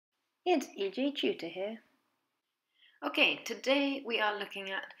It's EJ Tutor here. Okay, today we are looking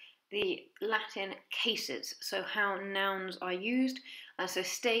at the Latin cases, so how nouns are used, so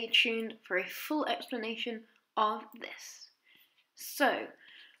stay tuned for a full explanation of this. So,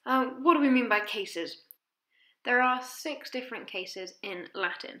 what do we mean by cases? There are 6 different cases in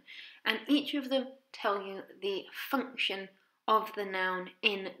Latin, and each of them tell you the function of the noun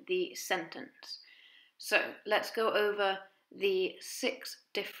in the sentence. So, let's go over the 6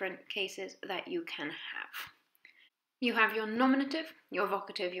 different cases that you can have. You have your nominative, your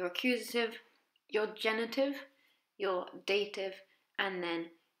vocative, your accusative, your genitive, your dative, and then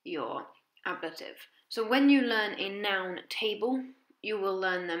your ablative. So when you learn a noun table, you will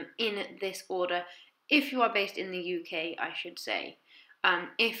learn them in this order. If you are based in the UK, I should say.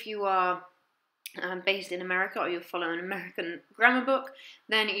 If you are based in America or you follow an American grammar book,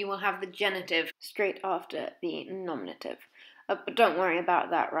 then you will have the genitive straight after the nominative. But don't worry about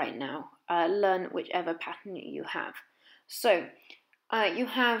that right now. Learn whichever pattern you have. So, you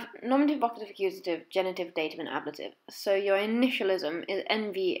have nominative, vocative, accusative, genitive, dative, and ablative. So your initialism is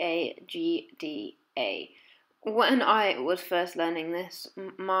NVAGDA. When I was first learning this,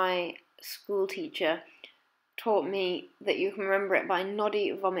 my school teacher taught me that you can remember it by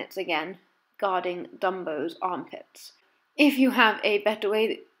Noddy vomits again, guarding Dumbo's armpits. If you have a better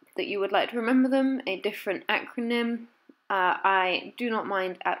way that you would like to remember them, a different acronym, I do not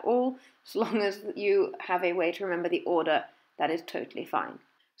mind at all, as long as you have a way to remember the order. That is totally fine.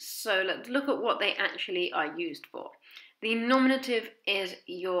 So let's look at what they actually are used for. The nominative is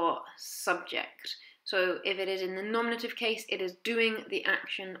your subject. So if it is in the nominative case, it is doing the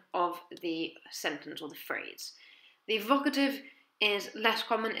action of the sentence or the phrase. The vocative is less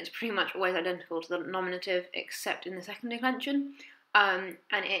common. It's pretty much always identical to the nominative, except in the second declension. And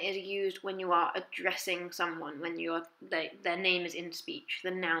it is used when you are addressing someone, when their name is in speech,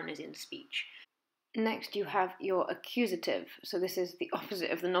 the noun is in speech. Next you have your accusative. So this is the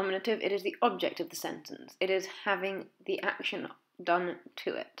opposite of the nominative. It is the object of the sentence. It is having the action done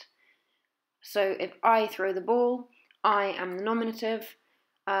to it. So if I throw the ball, I am the nominative,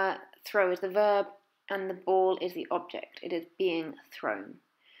 throw is the verb, and the ball is the object. It is being thrown.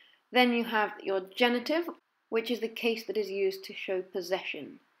 Then you have your genitive, which is the case that is used to show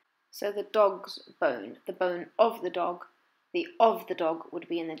possession. So the dog's bone, the bone of the dog, the of the dog would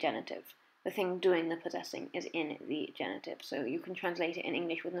be in the genitive. The thing doing the possessing is in the genitive. So you can translate it in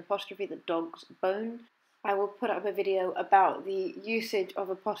English with an apostrophe, the dog's bone. I will put up a video about the usage of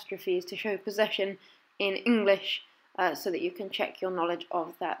apostrophes to show possession in English so that you can check your knowledge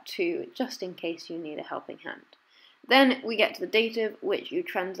of that too, just in case you need a helping hand. Then we get to the dative, which you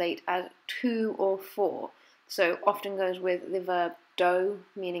translate as to or for. So often goes with the verb do,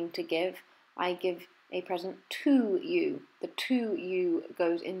 meaning to give. I give a present to you. The to you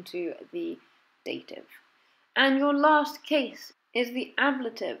goes into the dative. And your last case is the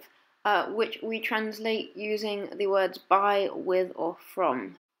ablative, which we translate using the words by, with, or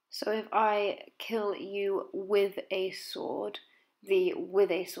from. So if I kill you with a sword, the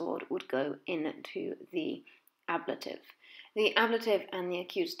with a sword would go into the ablative. The ablative and the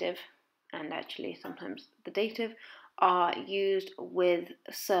accusative, and actually sometimes the dative, are used with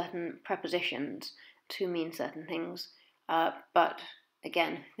certain prepositions to mean certain things, but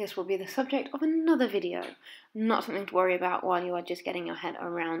again, this will be the subject of another video, not something to worry about while you are just getting your head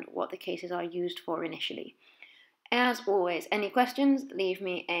around what the cases are used for initially. As always, any questions, leave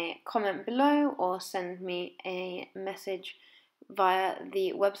me a comment below or send me a message via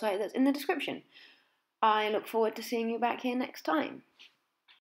the website that's in the description. I look forward to seeing you back here next time.